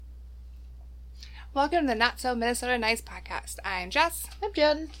Welcome to the Not So Minnesota Nice podcast. I'm Jess. I'm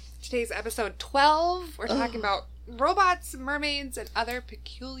Jen. Today's episode 12. We're talking about robots, mermaids, and other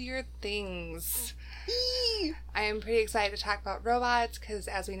peculiar things. I am pretty excited to talk about robots because,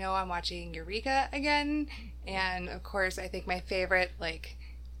 as we know, I'm watching Eureka again. And, of course, I think my favorite,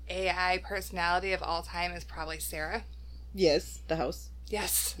 AI personality of all time is probably Sarah. Yes, the house.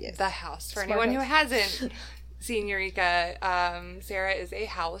 Yes, Yes. the house. For Smart anyone who house. hasn't seen Eureka, Sarah is a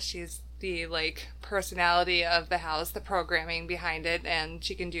house. She's the, personality of the house, the programming behind it, and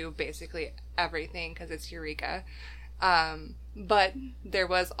she can do basically everything because it's Eureka. But there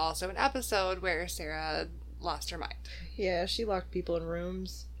was also an episode where Sarah lost her mind. Yeah, she locked people in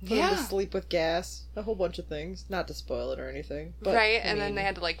rooms, put them to sleep with gas, a whole bunch of things. Not to spoil it or anything. But, right? And then they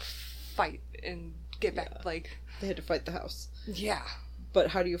had to, fight and get back, They had to fight the house. Yeah. But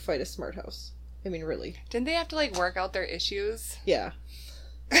how do you fight a smart house? I mean, really. Didn't they have to, work out their issues? Yeah.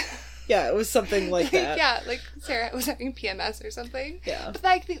 Yeah, it was something like that. Yeah, Sarah was having PMS or something. Yeah. But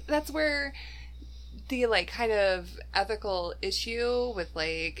I think that's where the, kind of ethical issue with,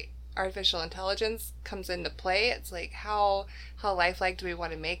 artificial intelligence comes into play. It's, how lifelike do we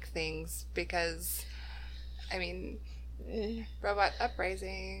want to make things? Because, I mean, robot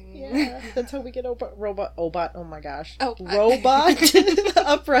uprising. Yeah, that's how we get robot, oh my gosh. Oh, Robot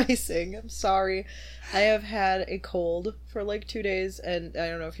uprising. I'm sorry. I have had a cold for 2 days, and I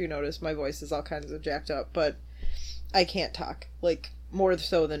don't know if you noticed, my voice is all kinds of jacked up, but I can't talk, more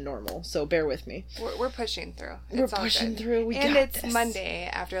so than normal, so bear with me. We're pushing through. We're It's all pushing good. through. We and got it's this. Monday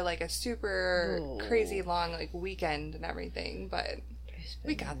after, a super crazy long, weekend and everything, but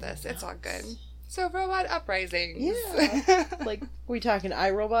we got this. It's all good. So, robot uprisings. Yeah. We talking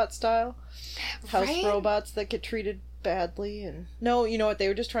iRobot style? House Right? robots that get treated badly, and... No, you know what, they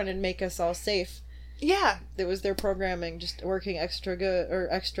were just trying to make us all safe. Yeah. It was their programming just working extra good, or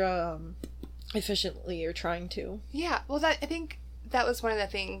extra, efficiently, or trying to. Yeah. Well, I think that was one of the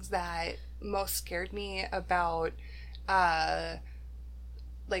things that most scared me about,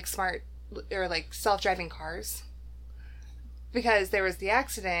 smart, or, self-driving cars. Because there was the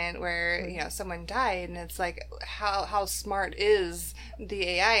accident where, someone died, and it's how smart is the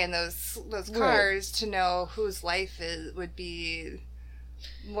AI in those cars to know whose life would be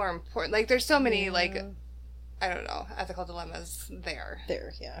more important. There's so many, I don't know, ethical dilemmas there.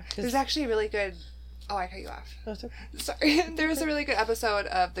 Yeah. There's actually a really good... Oh, I cut you off. That's okay. Sorry. There was a really good episode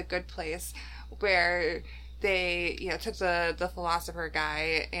of The Good Place where they, took the philosopher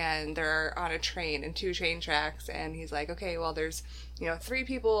guy, and they're on a train and 2 train tracks, and he's like, okay, well, there's, 3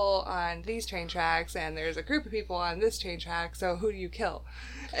 people on these train tracks, and there's a group of people on this train track, so who do you kill?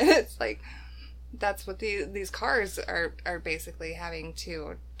 And it's that's what these cars are basically having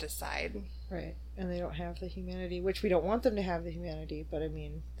to decide. Right. And they don't have the humanity, which we don't want them to have the humanity, but I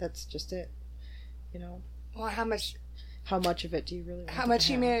mean, that's just it. Well, how much of it do you really want How them much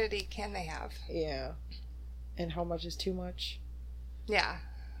to have? humanity can they have? Yeah. And how much is too much? Yeah.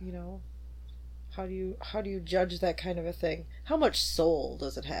 How do you judge that kind of a thing? How much soul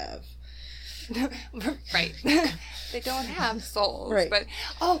does it have? Right. They don't have souls. Right. But,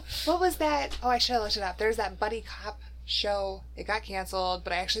 what was that? Oh, I should have looked it up. There's that buddy cop show. It got canceled,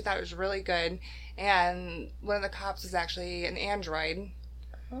 but I actually thought it was really good. And one of the cops is actually an android.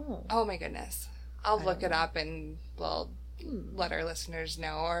 Oh my goodness. I'll look it up and, let our listeners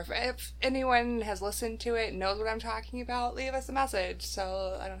know. Or if anyone has listened to it and knows what I'm talking about, leave us a message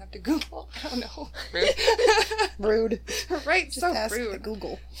so I don't have to Google. I don't know. Rude. Rude. Right, Just so ask rude. the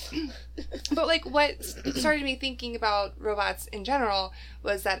Google. But, what started me thinking about robots in general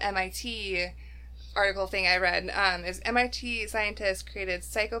was that MIT article thing I read. Is MIT scientists created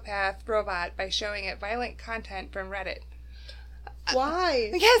psychopath robot by showing it violent content from Reddit.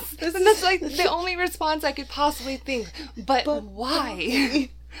 Why? Yes, and that's the only response I could possibly think. But why?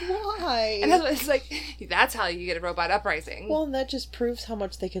 Why? And that's that's how you get a robot uprising. Well, and that just proves how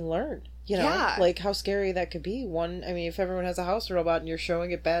much they can learn. Yeah. How scary that could be. If everyone has a house robot and you're showing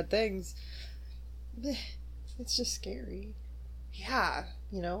it bad things, it's just scary. Yeah.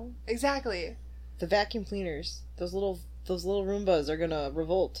 Exactly. The vacuum cleaners, those little Roombas are gonna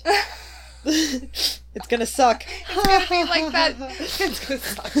revolt. It's gonna suck. It's gonna be like that. It's gonna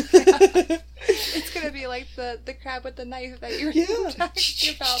suck. It's gonna be like the crab with the knife that you were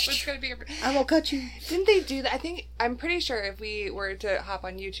talking about. But it's gonna be. I will cut you. Didn't they do that? I'm pretty sure if we were to hop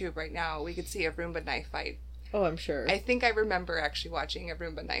on YouTube right now, we could see a Roomba knife fight. Oh, I'm sure. I think I remember actually watching a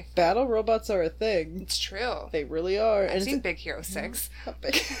Roomba knife fight. Battle robots are a thing. It's true. They really are. I've seen Big Hero 6.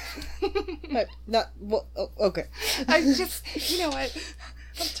 Okay. I just, you know what?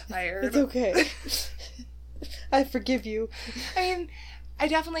 I'm tired. It's okay. I forgive you. I mean, I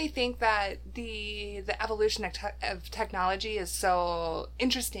definitely think that the evolution of technology is so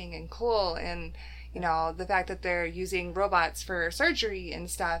interesting and cool, and the fact that they're using robots for surgery and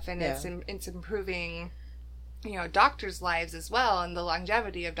stuff, and it's improving doctors' lives as well, and the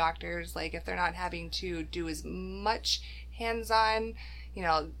longevity of doctors. Like, if they're not having to do as much hands-on,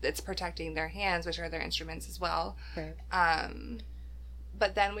 it's protecting their hands, which are their instruments as well. Right.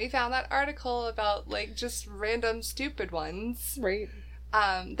 But then we found that article about, like, just random stupid ones. Right.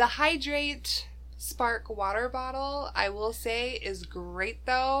 The Hydrate Spark water bottle, I will say, is great,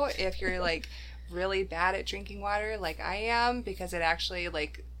 though, if you're, like, really bad at drinking water, like I am, because it actually,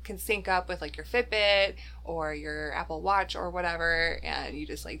 like, can sync up with, like, your Fitbit or your Apple Watch or whatever, and you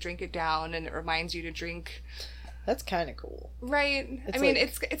just, like, drink it down, and it reminds you to drink. That's kind of cool. Right.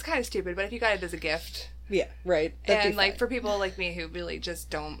 It's kind of stupid, but if you got it as a gift. Yeah, right. That'd and, like, for people like me who really just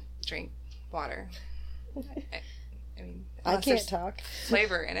don't drink water. I can't talk.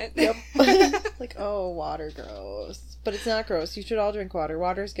 Flavor in it. Yep. Like, oh, water, gross. But it's not gross. You should all drink water.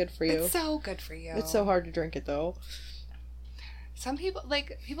 Water's good for you. It's so good for you. It's so hard to drink it, though. Some people,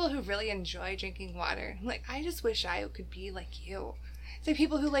 like, people who really enjoy drinking water, like, I just wish I could be like you. It's like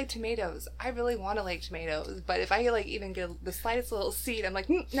people who like tomatoes. I really want to like tomatoes, but if I, like, even get the slightest little seed, I'm like,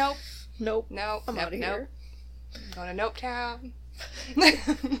 nope. Nope. Nope. I'm out of here. I'm going to Nope Town.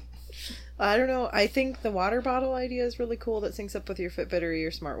 I don't know. I think the water bottle idea is really cool that syncs up with your Fitbit or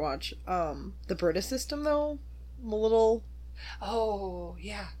your smartwatch. The Brita system, though, I'm a little... Oh,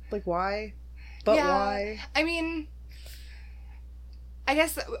 yeah. Like, why? But yeah, why? I mean, I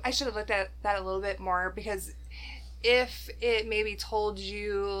guess I should have looked at that a little bit more, because if it maybe told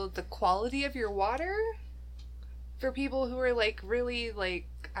you the quality of your water, for people who are, like, really, like,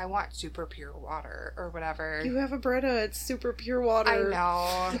 I want super pure water or whatever. You have a Brita. It's super pure water. I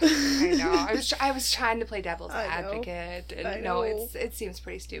know. I was trying to play devil's advocate. And I know. It seems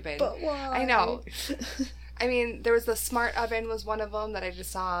pretty stupid. But why? I know. I mean, there was the smart oven was one of them that I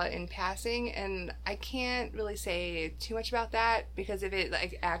just saw in passing, and I can't really say too much about that, because if it,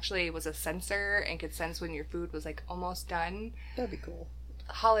 like, actually was a sensor and could sense when your food was, like, almost done, that'd be cool.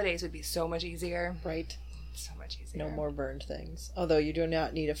 Holidays would be so much easier. Right. So much easier. No more burned things. Although you do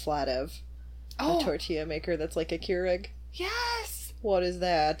not need a flat Ev. A tortilla maker that's like a Keurig. Yes! What is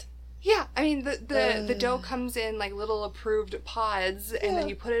that? Yeah, I mean, the dough comes in, like, little approved pods, and then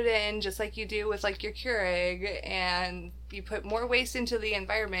you put it in just like you do with, like, your Keurig, and you put more waste into the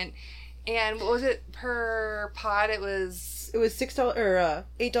environment. And what was it per pod? It was $6 or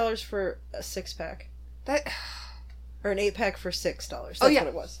 $8 for a 6-pack. Or an 8-pack for $6. That's what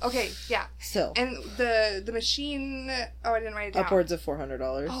it was. Okay, yeah. Still. And the machine... Oh, I didn't write it down. Upwards of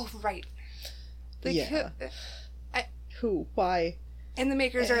 $400. Oh, right. Who? Why? And the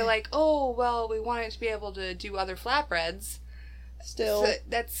makers are like, oh, well, we want it to be able to do other flatbreads. Still. So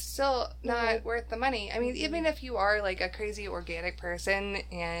that's still not worth the money. I mean, even if you are, like, a crazy organic person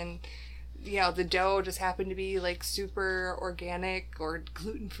and... the dough just happened to be, like, super organic or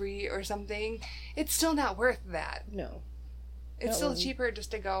gluten-free or something, it's still not worth that. No. It's still cheaper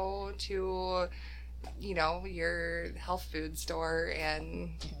just to go to, your health food store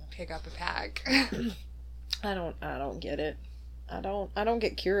and pick up a pack. I don't get it. I don't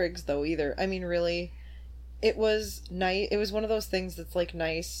get Keurigs, though, either. I mean, really, it was nice. It was one of those things that's, like,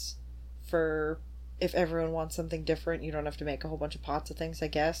 nice for... if everyone wants something different, you don't have to make a whole bunch of pots of things, I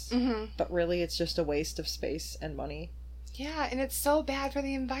guess. Mm-hmm. But really, it's just a waste of space and money. Yeah, and it's so bad for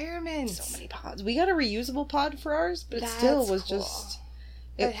the environment. So many pods. We got a reusable pod for ours, but it still was cool.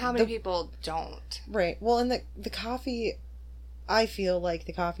 But how many people don't? Right. Well, and the coffee, I feel like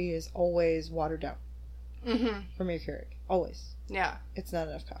the coffee is always watered down. Mm-hmm. From your Keurig. Always. Yeah. It's not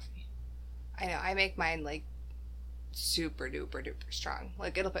enough coffee. I know. I make mine, like, super duper duper strong.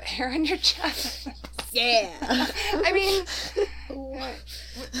 Like, it'll put hair on your chest. Yeah. I mean,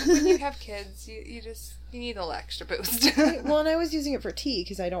 when you have kids, you need a little extra boost. Well, and I was using it for tea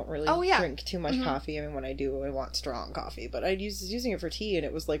because I don't really drink too much coffee. I mean, when I do, I want strong coffee. But I was using it for tea, and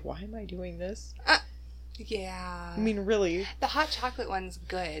it was like, why am I doing this? Yeah. I mean, really. The hot chocolate one's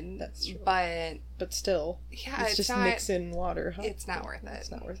good. That's true. But still. Yeah, it's just not, mix in water. It's not worth it. It's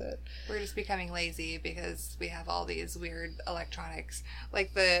not worth it. We're just becoming lazy because we have all these weird electronics.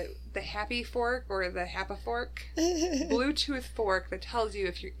 Like the Happy Fork or the Hapafork. Bluetooth fork that tells you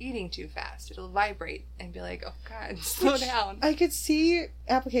if you're eating too fast. It'll vibrate and be like, oh God, slow down. I could see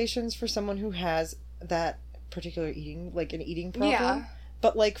applications for someone who has that particular eating, like an eating problem. Yeah.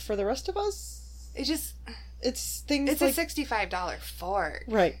 But like for the rest of us, it's things. It's like, a $65 fork.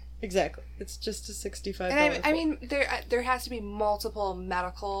 Right. Exactly. It's just a $65. And I mean, there has to be multiple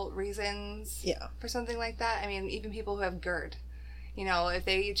medical reasons. Yeah. For something like that. I mean, even people who have GERD, you know, if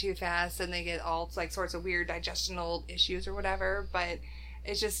they eat too fast, then they get all like sorts of weird digestional issues or whatever. But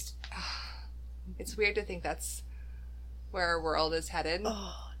it's just, it's weird to think that's where our world is headed.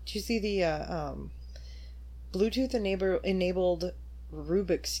 Oh, did you see the Bluetooth enabled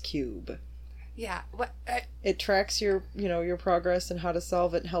Rubik's Cube? Yeah. What? It tracks your, you know, your progress and how to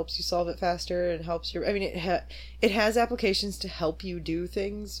solve it, and helps you solve it faster, and helps your. I mean, it has applications to help you do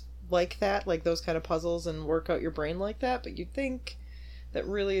things like that, like those kind of puzzles, and work out your brain like that. But you'd think that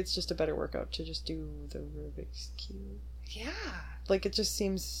really it's just a better workout to just do the Rubik's Cube. Yeah. Like, it just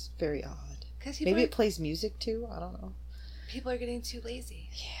seems very odd. Maybe it plays music too. I don't know. People are getting too lazy.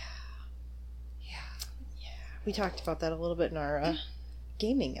 Yeah. We talked about that a little bit in our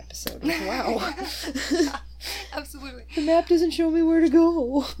gaming episode. Wow. Absolutely. The map doesn't show me where to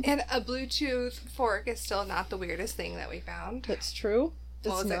go. And a Bluetooth fork is still not the weirdest thing that we found. That's true.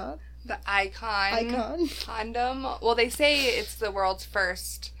 It's not. The Icon condom. Well, they say it's the world's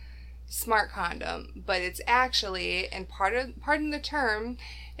first smart condom, but it's actually, and pardon the term,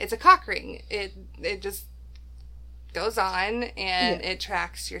 it's a cock ring. It just goes on, and it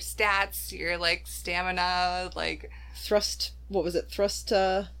tracks your stats, your like stamina, like thrust. What was it? Thrust.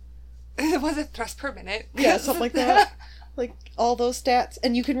 Was it thrust per minute? Yeah, something like that. Like all those stats,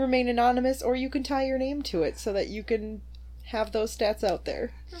 and you can remain anonymous, or you can tie your name to it so that you can have those stats out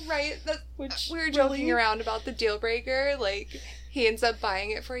there. Right. Which we were joking around about the deal breaker. Like, he ends up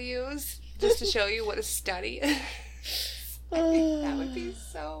buying it for you just to show you what a study is. I think that would be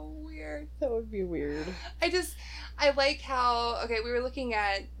so weird. That would be weird. I like how, okay, we were looking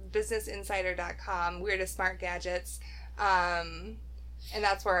at businessinsider.com, weirdest smart gadgets, and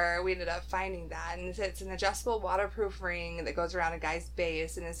that's where we ended up finding that. And it's an adjustable waterproof ring that goes around a guy's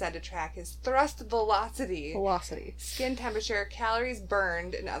base and is said to track his thrust velocity, skin temperature, calories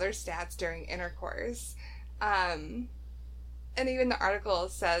burned, and other stats during intercourse. And even the article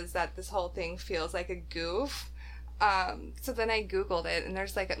says that this whole thing feels like a goof. So then I Googled it, and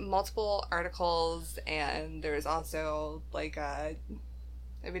there's like multiple articles, and there's also like a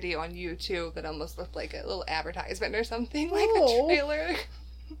video on YouTube that almost looked like a little advertisement or something, like a trailer.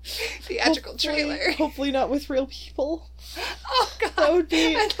 Theatrical trailer. Hopefully not with real people. Oh, God. That would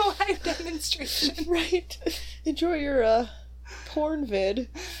be a live demonstration. Right. Enjoy your porn vid.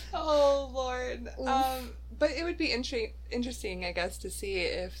 Oh, Lord. But it would be interesting, I guess, to see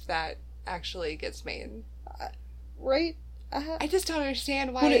if that actually gets made. Right? I just don't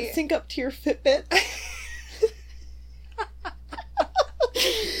understand why. Would it sync up to your Fitbit?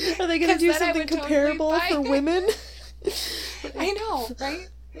 Are they going to do something comparable for women? I know, right?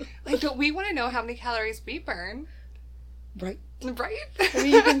 Like, don't we want to know how many calories we burn? Right. Right? I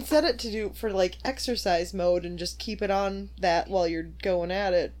mean, you can set it to do for, like, exercise mode and just keep it on that while you're going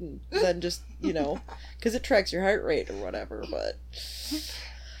at it. And then just, you know, because it tracks your heart rate or whatever, but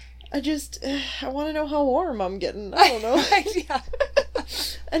I want to know how warm I'm getting. I don't know. Yeah.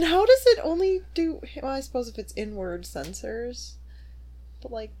 And how does it only do, well, I suppose if it's inward sensors,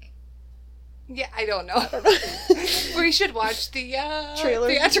 but like, yeah, I don't know. We should watch the trailer.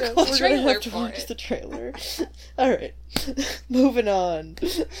 Theatrical we're trailer gonna have to for watch it. the trailer. All right, moving on.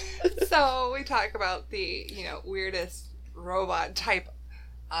 So we talk about the, you know, weirdest robot type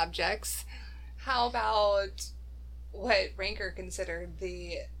objects. How about what Ranker considered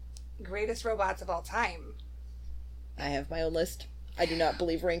the greatest robots of all time? I have my own list. I do not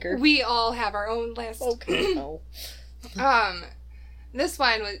believe Ranker. We all have our own list. Okay. No. This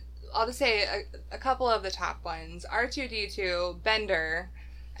one was, I'll just say a couple of the top ones. R2-D2, Bender.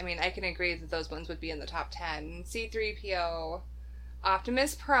 I mean, I can agree that those ones would be in the top 10. C-3PO,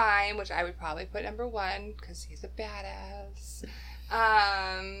 Optimus Prime, which I would probably put number 1 because he's a badass.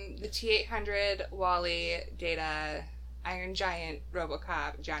 The T-800, Wall-E, Data, Iron Giant,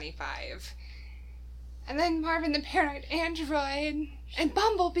 RoboCop, Johnny 5. And then Marvin the Paranoid Android, and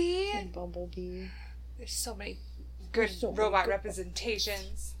Bumblebee. There's so many good robot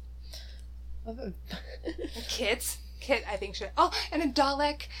representations. Kit, I think should. Oh, and a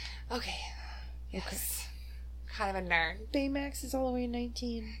Dalek. Okay. Yes. Okay. Kind of a nerd. Baymax is all the way in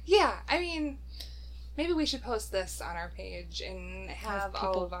 19. Yeah, I mean, maybe we should post this on our page and have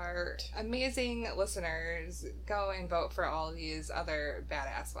all of our amazing listeners go and vote for all of these other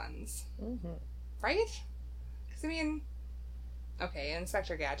badass ones. Mm-hmm. Right? Because, I mean, okay,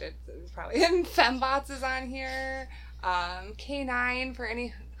 Inspector Gadget is probably, and Fembots is on here. K9 for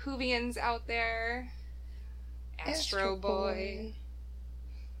any Whovians out there. Astro Boy.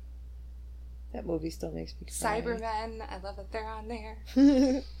 That movie still makes me cry. Cybermen, I love that they're on there.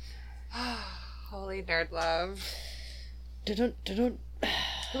 Holy nerd love. Dun-dun, dun-dun.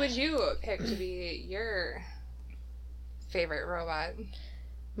 Who would you pick to be your favorite robot?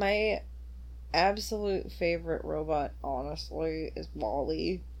 My absolute favorite robot, honestly, is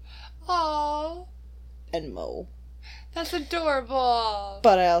Wall-E. Aww. And Mo. That's adorable.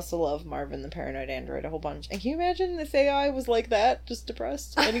 But I also love Marvin the Paranoid Android a whole bunch. And can you imagine if AI was like that, just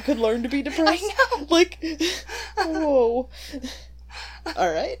depressed, and he could learn to be depressed? I know. Like, whoa.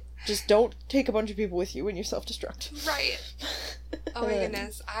 Alright. Just don't take a bunch of people with you when you self-destruct. Right. Oh my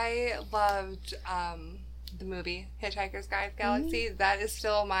goodness. I loved the movie Hitchhiker's Guide to the Galaxy. Mm-hmm. That is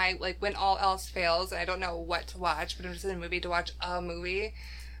still my, like, when all else fails and I don't know what to watch, but I'm just in a movie to watch a movie,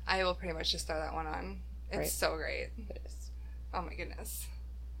 I will pretty much just throw that one on. It's so great. It is. Oh my goodness.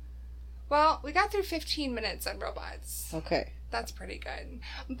 Well, we got through 15 minutes on robots. Okay. That's pretty good.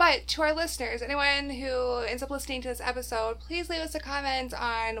 But to our listeners, anyone who ends up listening to this episode, please leave us a comment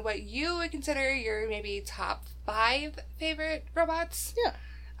on what you would consider your maybe top 5 favorite robots. Yeah.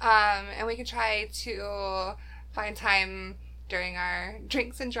 And we can try to find time during our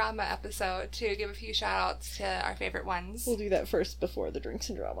Drinks and Drama episode to give a few shout outs to our favorite ones. We'll do that first before the Drinks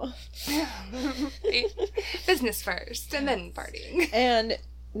and Drama. Business first and then partying. And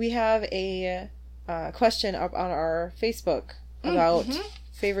we have a question up on our Facebook about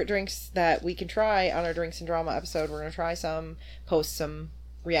favorite drinks that we can try on our Drinks and Drama episode. We're going to try some, post some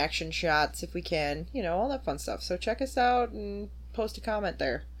reaction shots if we can, you know, all that fun stuff. So check us out and post a comment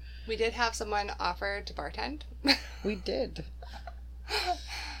there. We did have someone offer to bartend. We did.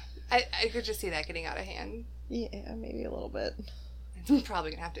 I could just see that getting out of hand. Yeah, maybe a little bit. I'm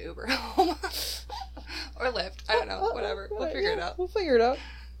probably gonna have to Uber home. Or Lyft. I don't know. Whatever. We'll figure it out. We'll figure it out.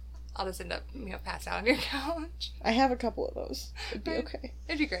 I'll just end up, passed out on your couch. I have a couple of those. It'd be okay.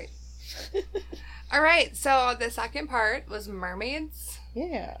 It'd be great. Alright, so the second part was mermaids.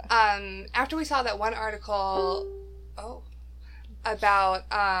 Yeah. After we saw that one article about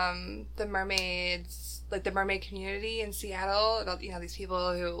the mermaids, like the mermaid community in Seattle, about, these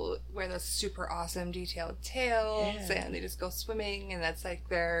people who wear those super awesome detailed tails and they just go swimming and that's like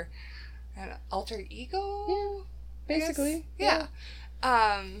their alter ego. Yeah. Basically. Yeah.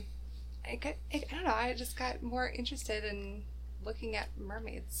 I don't know, I just got more interested in looking at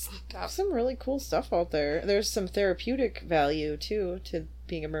mermaids stuff. Some really cool stuff out there. There's some therapeutic value too to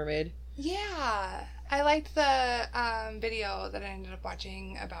being a mermaid. Yeah. I liked the video that I ended up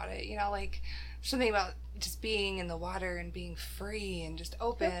watching about it. Like something about just being in the water and being free and just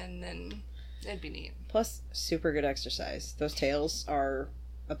open, and it'd be neat. Plus, super good exercise. Those tails are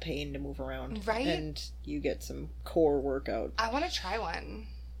a pain to move around. Right? And you get some core workout. I want to try one.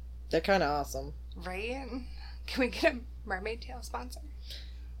 They're kind of awesome. Right? Can we get a mermaid tail sponsor?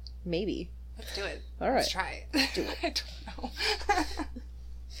 Maybe. Let's do it. All right. Let's try it. Do it. I don't know.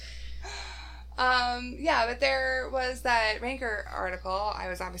 Yeah, but there was that Ranker article. I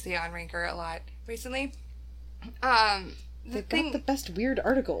was obviously on Ranker a lot recently. They've got the best weird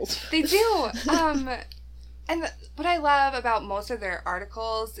articles. They do. And what I love about most of their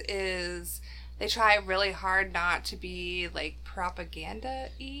articles is they try really hard not to be like propaganda-y.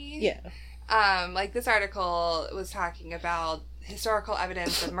 Yeah. Like this article was talking about historical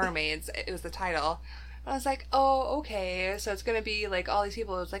evidence of mermaids. It was the title. I was like, oh, okay, so it's going to be, like, all these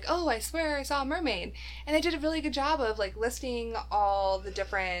people. It's like, oh, I swear I saw a mermaid. And they did a really good job of, like, listing all the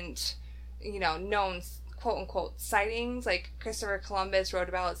different, known, quote-unquote, sightings. Like, Christopher Columbus wrote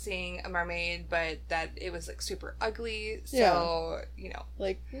about seeing a mermaid, but that it was, like, super ugly. So,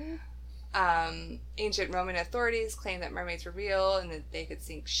 Like... ancient Roman authorities claimed that mermaids were real and that they could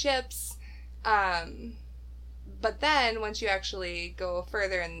sink ships. But then, once you actually go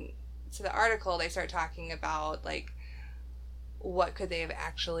further to the article, they start talking about, like, what could they have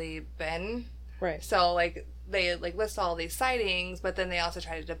actually been. Right. So, like, they, like, list all these sightings, but then they also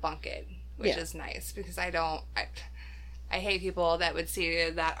try to debunk it, which is nice, because I hate people that would see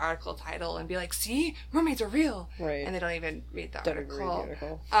that article title and be like, see? Mermaids are real! Right. And they don't even read the article. Read the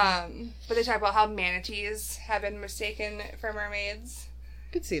article. But they talk about how manatees have been mistaken for mermaids.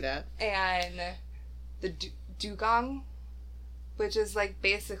 Could see that. And the dugong, which is, like,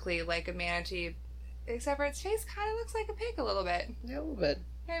 basically like a manatee, except for its face kind of looks like a pig a little bit. Yeah, a little bit.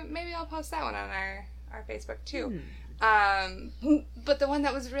 Maybe I'll post that one on our Facebook, too. But the one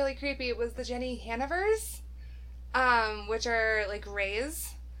that was really creepy was the Jenny Hannovers, which are, like,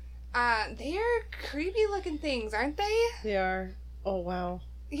 rays. They are creepy-looking things, aren't they? They are. Oh, wow.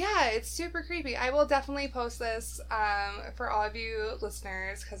 Yeah, it's super creepy. I will definitely post this for all of you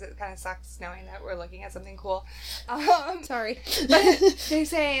listeners, because it kind of sucks knowing that we're looking at something cool. Sorry. But they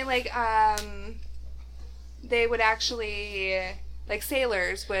say, like, they would actually, like,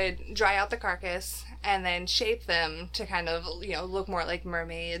 sailors would dry out the carcass and then shape them to kind of, look more like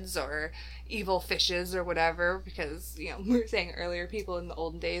mermaids or, evil fishes or whatever, because, you know, we were saying earlier, people in the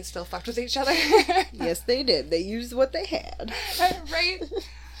olden days still fucked with each other. Yes, they did. They used what they had. Right?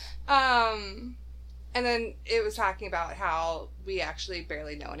 And then it was talking about how we actually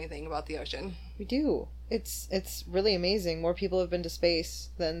barely know anything about the ocean. We do. It's really amazing. More people have been to space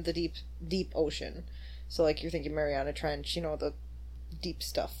than the deep ocean. So, like, you're thinking Mariana Trench, you know, the deep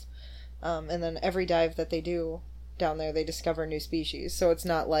stuff. And then every dive that they do down there, they discover new species. So it's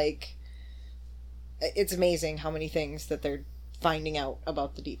not like... It's amazing how many things that they're finding out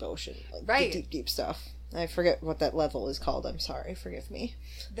about the deep ocean. Like, right. The deep stuff. I forget what that level is called. I'm sorry. Forgive me.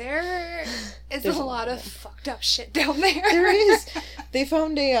 There is a lot of fucked up shit down there. There is. They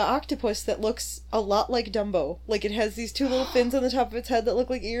found a octopus that looks a lot like Dumbo. Like, it has these two little fins on the top of its head that look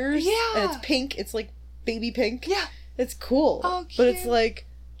like ears. Yeah. And it's pink. It's like baby pink. Yeah. It's cool. Oh, cute. But it's like,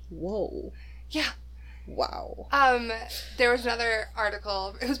 whoa. Yeah. Wow. There was another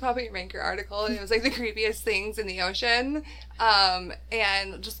article, it was probably a Ranker article, and it was like the creepiest things in the ocean,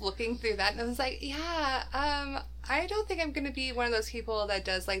 and just looking through that, and I was like, yeah, I don't think I'm gonna be one of those people that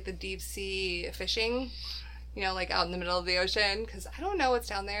does, like, the deep sea fishing, you know, like, out in the middle of the ocean, because I don't know what's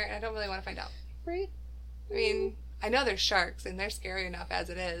down there, and I don't really want to find out. Right? I mean, I know there's sharks, and they're scary enough as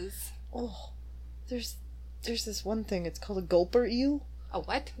it is. Oh, there's this one thing, it's called a gulper eel. A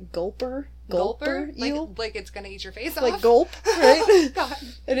what? Gulper eel? Like it's gonna eat your face off? Like gulp, right? Oh, God.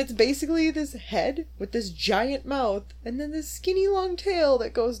 And it's basically this head with this giant mouth and then this skinny long tail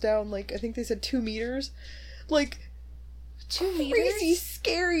that goes down, like, I think they said 2 meters. Like, 2 meters? crazy,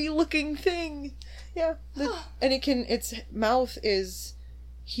 scary looking thing. Yeah. And its mouth is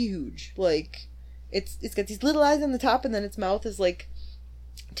huge. Like, it's got these little eyes on the top, and then its mouth is like,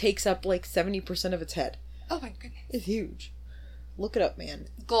 takes up like 70% of its head. Oh my goodness. It's huge. Look it up, man.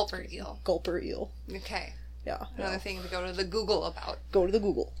 Gulper eel. Gulper eel. Okay. Yeah. Another thing to go to the Google about. Go to the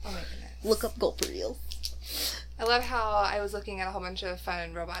Google. Oh my goodness. Look up gulper eel. I love how I was looking at a whole bunch of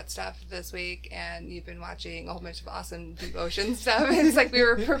fun robot stuff this week, and you've been watching a whole bunch of awesome deep ocean stuff. And it's like we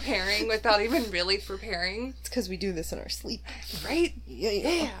were preparing without even really preparing. It's because we do this in our sleep. Right?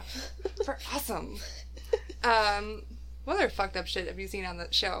 Yeah. For awesome. What other fucked up shit have you seen on the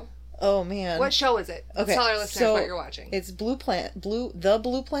show? Oh, man. What show is it? Okay, Tell our listeners what you're watching. It's The Blue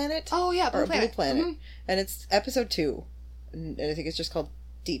Planet. Oh, yeah, Blue Planet. Mm-hmm. And it's episode 2. And I think it's just called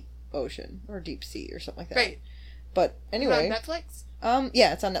Deep Ocean or Deep Sea or something like that. Right. But anyway. Is it on Netflix?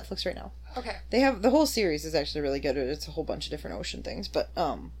 Yeah, it's on Netflix right now. Okay. They have, the whole series is actually really good. It's a whole bunch of different ocean things. But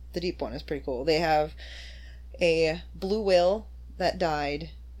the deep one is pretty cool. They have a blue whale that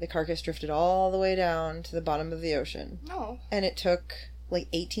died. The carcass drifted all the way down to the bottom of the ocean. Oh. And it took like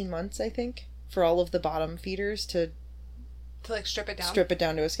 18 months, I think, for all of the bottom feeders to like strip it down? Strip it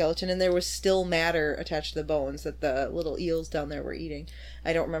down to a skeleton, and there was still matter attached to the bones that the little eels down there were eating.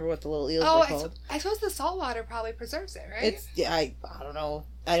 I don't remember what the little eels were called. I suppose the salt water probably preserves it, right? I don't know.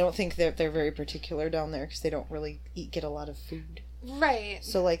 I don't think they're very particular down there because they don't really get a lot of food. Right.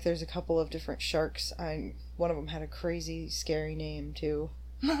 So, like, there's a couple of different sharks. One of them had a crazy, scary name, too.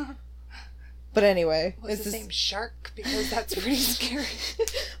 But anyway, it's the same shark, because that's pretty scary.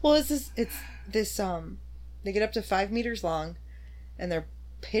 Well, it's this they get up to 5 meters long, and they're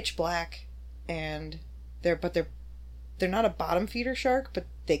pitch black, and they're not a bottom feeder shark, but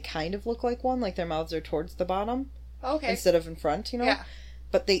they kind of look like one, like their mouths are towards the bottom. Okay. Instead of in front, you know? Yeah.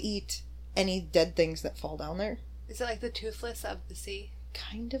 But they eat any dead things that fall down there. Is it like the toothless of the sea?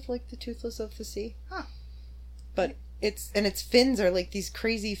 Kind of like the toothless of the sea. Huh. But its fins are like these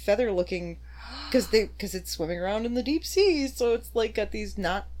crazy feather looking, because it's swimming around in the deep sea, so it's like got these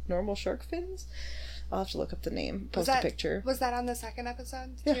not normal shark fins. I'll have to look up the name, post a picture. Was that on the second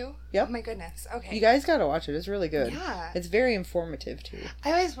episode yeah. too? Yep. Oh my goodness. Okay. You guys gotta watch it. It's really good. Yeah. It's very informative too.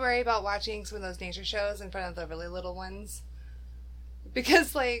 I always worry about watching some of those nature shows in front of the really little ones.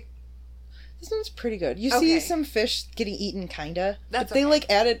 Because, like... This one's pretty good. You see some fish getting eaten, kinda. That's but they, like,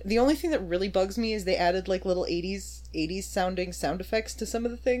 added... The only thing that really bugs me is they added, like, little 80s sounding sound effects to some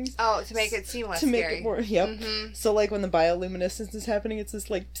of the things. Oh, to make it seem less scary. To make it more... Yep. Mm-hmm. So, like, when the bioluminescence is happening, it's this,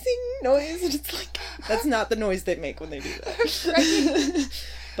 like, sing noise. And it's like... That's not the noise they make when they do that. Right.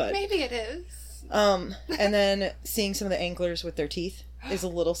 But... Maybe it is. And then seeing some of the anglers with their teeth is a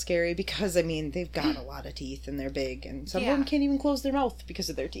little scary because, I mean, they've got a lot of teeth and they're big, and some of them can't even close their mouth because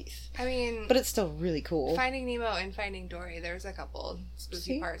of their teeth. I mean... But it's still really cool. Finding Nemo and Finding Dory, there's a couple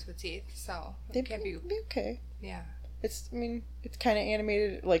spooky parts with teeth, so they can't be okay. Yeah. It's kind of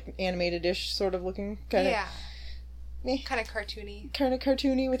animated, like animated-ish sort of looking, kind of... Yeah. Kind of cartoony. Kind of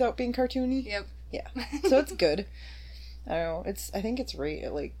cartoony without being cartoony. Yep. Yeah. So it's good. I don't know. I think it's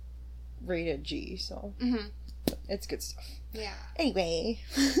rated G, so... Mm-hmm. It's good stuff. Yeah. Anyway.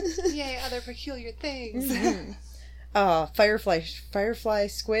 Yay, other peculiar things. Mm-hmm. Firefly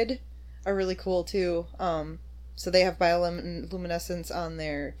squid are really cool too. So they have bioluminescence on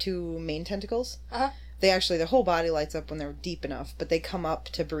their two main tentacles. Uh-huh. Their whole body lights up when they're deep enough, but they come up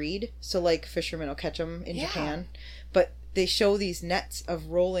to breed. So like fishermen will catch them in Japan, but they show these nets of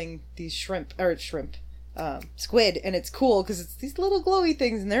rolling these squid, and it's cool because it's these little glowy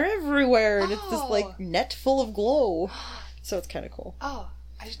things and they're everywhere, and it's this like net full of glow. So it's kind of cool. Oh,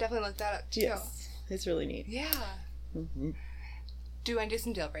 I should definitely look that up too. Yes, it's really neat. Yeah. Mm-hmm. Do you want to do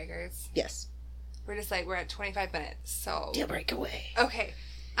some deal breakers? Yes. We're at 25 minutes, so deal break away. Okay.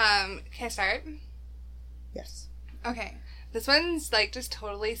 Can I start? Yes. Okay. This one's like just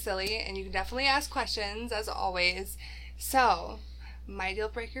totally silly, and you can definitely ask questions as always. So, my deal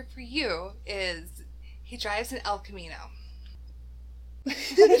breaker for you is he drives an El Camino.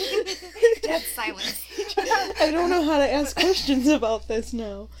 Dead silence. I don't know how to ask questions about this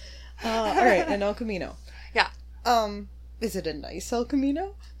now. All right, an El Camino. Yeah. Is it a nice El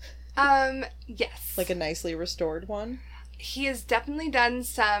Camino? Yes. Like a nicely restored one? He has definitely done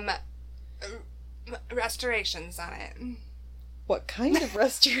some restorations on it. What kind of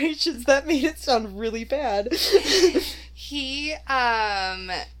restorations? That made it sound really bad. He,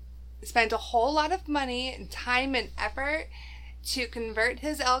 spent a whole lot of money and time and effort to convert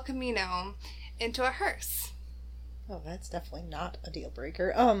his El Camino into a hearse. Oh, that's definitely not a deal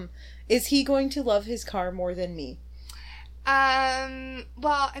breaker. Is he going to love his car more than me?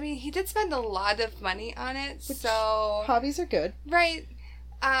 Well, I mean, he did spend a lot of money on it, so... Hobbies are good. Right.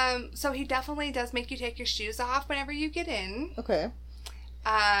 So he definitely does make you take your shoes off whenever you get in. Okay.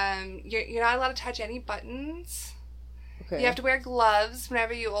 You're not allowed to touch any buttons. Okay. You have to wear gloves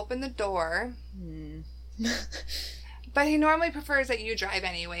whenever you open the door. But he normally prefers that you drive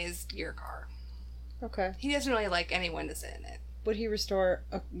anyways, your car. Okay. He doesn't really like anyone to sit in it. Would he restore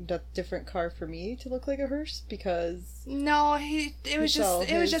a different car for me to look like a hearse? Because no, it was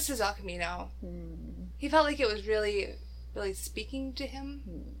just his El Camino. He felt like it was really, really speaking to him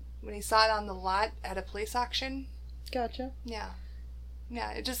when he saw it on the lot at a police auction. Gotcha. Yeah,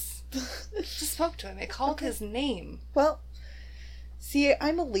 it just spoke to him. It called his name. Well, see,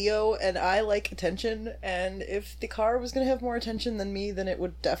 I'm a Leo and I like attention, and if the car was going to have more attention than me, then it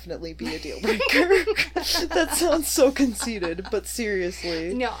would definitely be a deal breaker. That sounds so conceited, but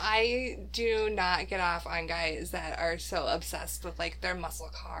seriously. No, I do not get off on guys that are so obsessed with, like, their muscle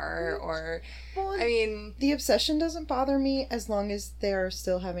car or, well, I mean... The obsession doesn't bother me as long as they're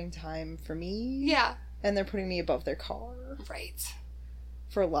still having time for me. Yeah. And they're putting me above their car. Right.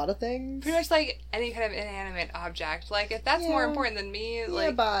 For a lot of things. Pretty much like any kind of inanimate object. Like, if that's more important than me, like...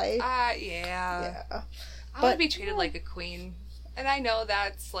 Yeah, bye. Yeah. I want to be treated like a queen. And I know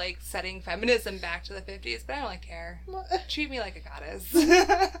that's, like, setting feminism back to the 50s, but I don't really care. Treat me like a goddess.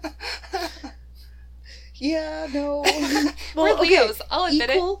 Yeah, no. Well, we're Leos. I'll admit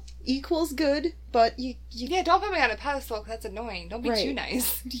it. Equal's good, but you... Yeah, don't put me on a pedestal because that's annoying. Don't be too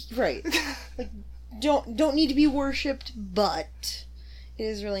nice. Right. Like, don't need to be worshipped, but... It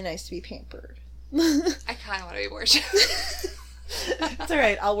is really nice to be pampered. I kind of want to be worshipped. It's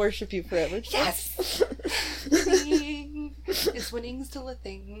alright, I'll worship you forever. Yes! Is winning still a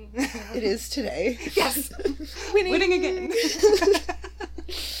thing? It is today. Yes! Winning again.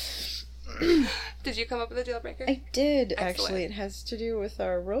 Did you come up with a deal breaker? I did, Excellent. actually. It has to do with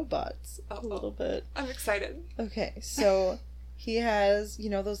our robots a little bit. I'm excited. Okay, so he has,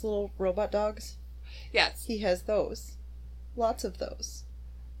 those little robot dogs? Yes. He has those. Lots of those.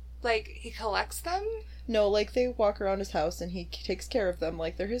 Like, he collects them? No, like, they walk around his house and he takes care of them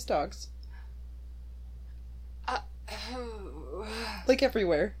like they're his dogs. Like,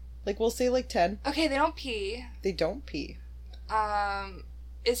 everywhere. Like, we'll say, 10. Okay, they don't pee. They don't pee.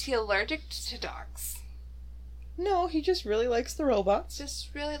 Is he allergic to dogs? No, he just really likes the robots.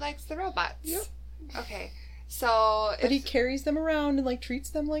 Just really likes the robots? Yep. Okay, so... But he carries them around and, treats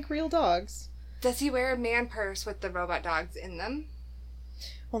them like real dogs. Does he wear a man purse with the robot dogs in them?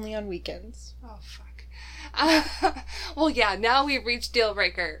 Only on weekends. Oh, fuck. Well, yeah, now we've reached deal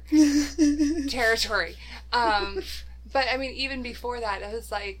breaker territory. But, I mean, even before that, it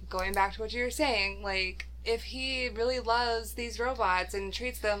was, going back to what you were saying, if he really loves these robots and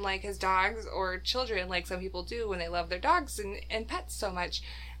treats them like his dogs or children, like some people do when they love their dogs and pets so much,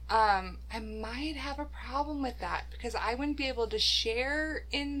 I might have a problem with that because I wouldn't be able to share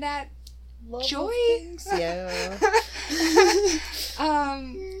in that Love joy. Yeah.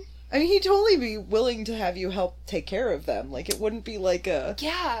 I mean, he'd totally be willing to have you help take care of them. Like, it wouldn't be like a...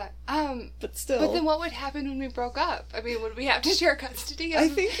 Yeah, But still... But then what would happen when we broke up? I mean, would we have to share custody of I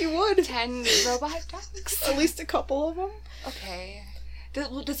think you would. 10 robot dogs? At least a couple of them. Okay.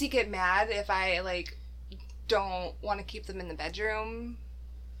 Does he get mad if I, like, don't want to keep them in the bedroom?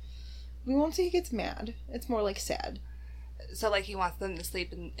 We won't say he gets mad. It's more like sad. So, like, he wants them to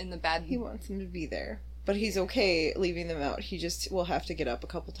sleep in the bed? He wants them to be there. But he's okay leaving them out. He just will have to get up a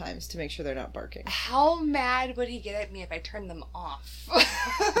couple times to make sure they're not barking. How mad would he get at me if I turned them off?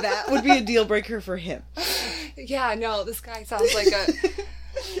 That would be a deal breaker for him. Yeah, no, this guy sounds like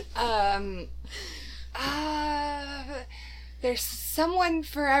there's someone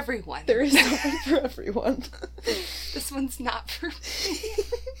for everyone. There is someone for everyone. This one's not for me.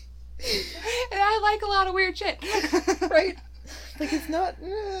 And I like a lot of weird shit. Right? Like, it's not,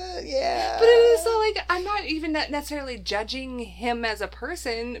 yeah. But it is so, like, I'm not even necessarily judging him as a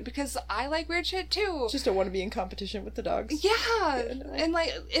person, because I like weird shit, too. Just don't want to be in competition with the dogs. Yeah. No. And,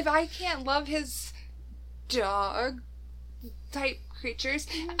 like, if I can't love his dog type creatures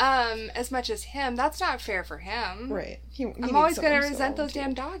as much as him, that's not fair for him. Right. I'm always going to resent those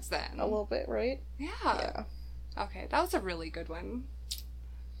damn dogs, then. A little bit, right? Yeah. Okay, that was a really good one.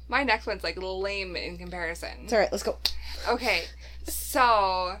 My next one's, like, a little lame in comparison. It's alright, let's go. Okay,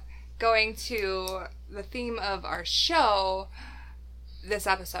 so going to the theme of our show this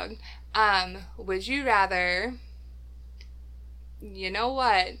episode, would you rather, you know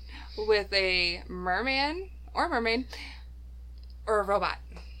what, with a merman or mermaid or a robot?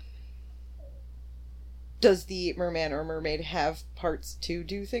 Does the merman or mermaid have parts to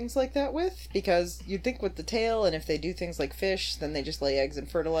do things like that with? Because you'd think with the tail, and if they do things like fish, then they just lay eggs and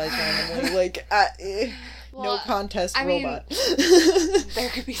fertilize randomly. Like, well, no contest robot. There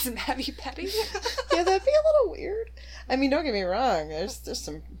could be some heavy petting. Yeah, that'd be a little weird. I mean, don't get me wrong. There's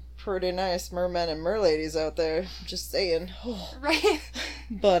some pretty nice mermen and merladies out there. Just saying. Oh. Right.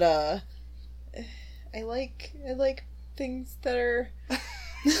 But I like things that are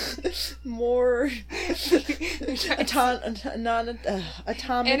more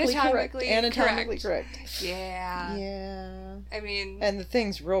anatomically correct. Yeah. Yeah. I mean, and the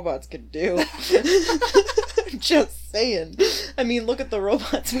things robots could do. Just saying. I mean, look at the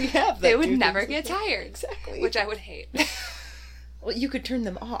robots we have. They would never get tired. Exactly. Which I would hate. Well, you could turn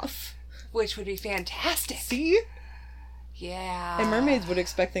them off. Which would be fantastic. See? Yeah. And mermaids would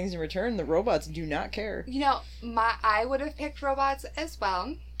expect things in return. The robots do not care. You know, I would have picked robots as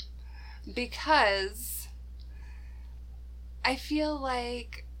well, because I feel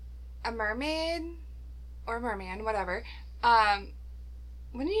like a mermaid or merman, whatever,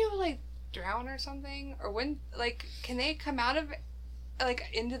 when you, like, drown or something, or when, like, can they come out of, like,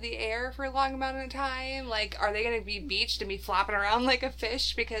 into the air for a long amount of time? Like, are they going to be beached and be flopping around like a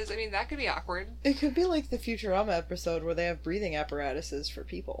fish? Because, I mean, that could be awkward. It could be like the Futurama episode where they have breathing apparatuses for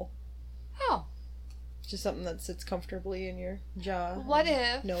people. Oh. Just something that sits comfortably in your jaw. What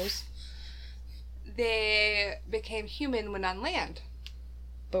if nose? They became human when on land?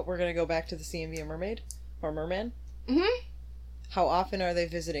 But we're going to go back to the sea and be a mermaid? Or merman? Mm-hmm. How often are they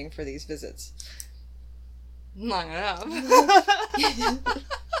visiting for these visits? Long enough.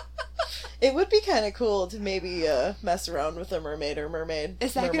 It would be kind of cool to maybe mess around with a mermaid or mermaid.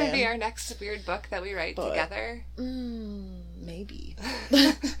 Is that going to be our next weird book that we write together? Maybe.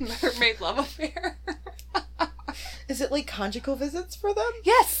 Mermaid love affair. Is it like conjugal visits for them?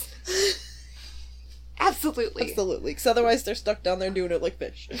 Yes. Absolutely. Absolutely. Because otherwise they're stuck down there doing it like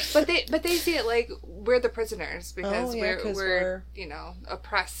fish. But they see it like we're the prisoners, because we're you know,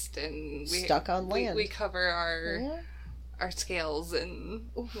 oppressed and stuck on land. We cover our scales and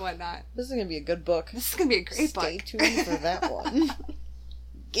whatnot. This is going to be a good book. This is going to be a great book. Stay tuned for that one.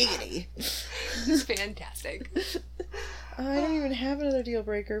 Giggity. It's fantastic. I don't even have another deal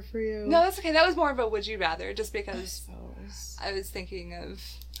breaker for you. No, that's okay. That was more of a would you rather, just because I was thinking of...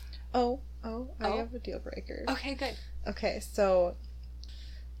 I have a deal breaker. Okay, good. Okay, so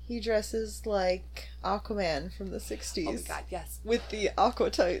he dresses like Aquaman from the 60s. Oh my god, yes. With the aqua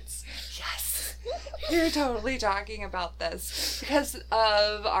tights. Yes. You're totally talking about this because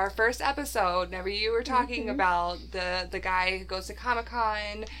of our first episode. Whenever you were talking about the guy who goes to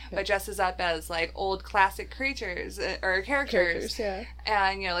Comic-Con but dresses up as like old classic creatures or characters, yeah,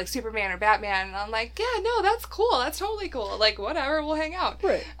 and you know, like Superman or Batman, and I'm like, yeah, no, that's cool, that's totally cool, like whatever, we'll hang out,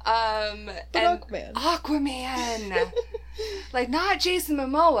 right? But and Aquaman. Like, not Jason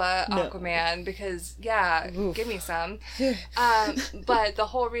Momoa Aquaman, because, give me some. But the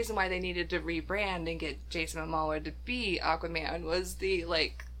whole reason why they needed to rebrand and get Jason Momoa to be Aquaman was the,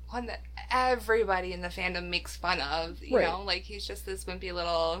 like, one that everybody in the fandom makes fun of. You know, like, he's just this wimpy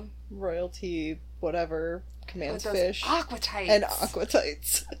little royalty, whatever, commands fish. Aquatites. And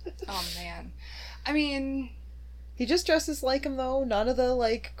aquatites. Oh, man. I mean... He just dresses like him, though. None of the,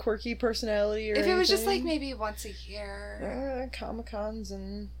 like, quirky personality or anything. If it was just, like, maybe once a year. Comic-Cons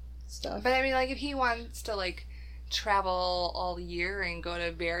and stuff. But, I mean, like, if he wants to, like, travel all year and go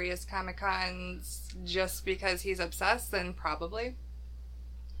to various Comic-Cons just because he's obsessed, then probably.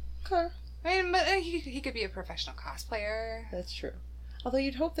 Okay. I mean, but he could be a professional cosplayer. That's true. Although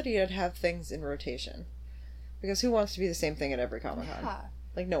you'd hope that he'd have things in rotation. Because who wants to be the same thing at every Comic-Con? Yeah.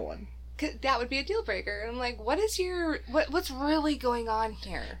 Like, no one. That would be a deal breaker. I'm like, what is what's really going on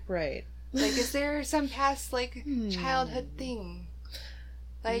here? Right. Like, is there some past, like, childhood thing?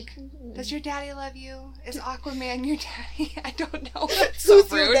 Like, does your daddy love you? Is Aquaman your daddy? I don't know. That's so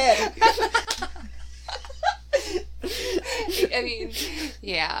Who's your daddy? I mean,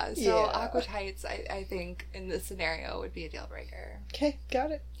 yeah. So Aquatites, I think, in this scenario would be a deal breaker. Okay, got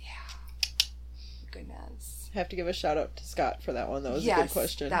it. Yeah. Goodness. Have to give a shout out to Scott for that one. That was a good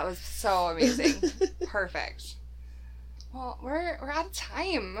question. That was so amazing. Perfect. Well, we're out of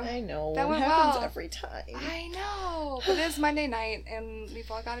time. I know. That went happens well. every time. I know. But it is Monday night, and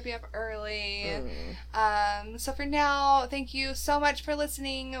we've all got to be up early. So for now, thank you so much for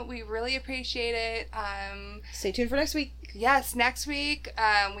listening. We really appreciate it. Stay tuned for next week. Yes, next week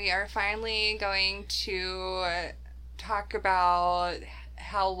we are finally going to talk about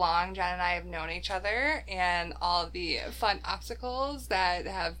how long John and I have known each other and all the fun obstacles that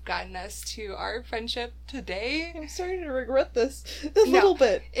have gotten us to our friendship today. I'm starting to regret this a little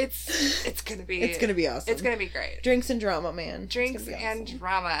bit. It's gonna be awesome. It's gonna be great. Drinks and drama, man. Drinks and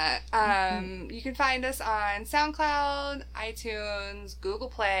drama. You can find us on SoundCloud, iTunes, Google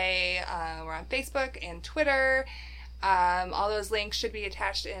Play. We're on Facebook and Twitter. All those links should be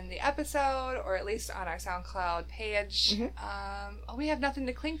attached in the episode, or at least on our SoundCloud page. We have nothing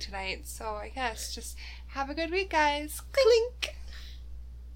to clink tonight, so I guess just have a good week, guys. Clink!